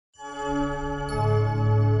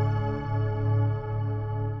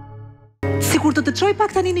kur të çoj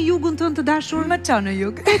pak tani në jugun tënd të dashur. Më çon në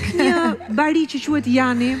jug. Tek një bari që quhet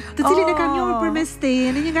Jani, të cilin e kam njohur përmes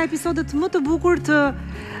teje në një nga episodet më të bukur të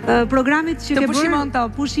programit që ke bërë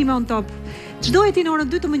Pushime on Top. Ç'doje ti në orën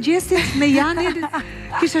 2 të mëngjesit me Janin,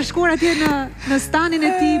 kishe shkuar atje në stanin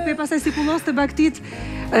e tij, pastaj si kulloste baktit.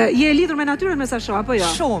 Je e lidhur me natyrën me sa shoh apo jo?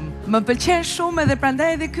 Shumë. Më pëlqen shumë edhe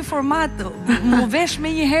prandaj edhe ky format mu vesh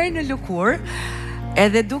me një herë në lëkurë.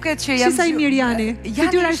 Edhe duket që jam... Sa i mirë Jani,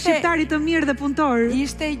 fytyra shqiptari të mirë dhe punëtor.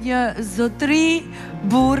 Ishte një zotri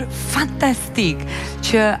burr fantastik,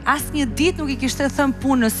 që asnjë ditë nuk i kishte thënë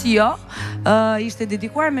punës jo, ishte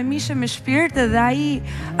dedikuar me mishë me shpirt edhe ai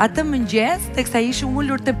atë mëngjes, teksa ishte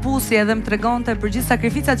ulur te pusi edhe më tregonte për gjithë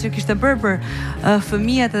sakrificat që kishte bërë për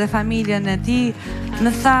fëmijët edhe familjen e tij,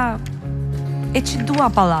 më tha, e që dua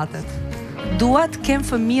pallatet, dua të kem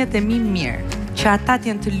fëmijët e mi mirë, që ata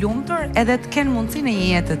t'jenë të lumtur edhe të kenë mundësinë e një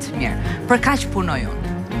jete të mirë. Për kaq punoj unë.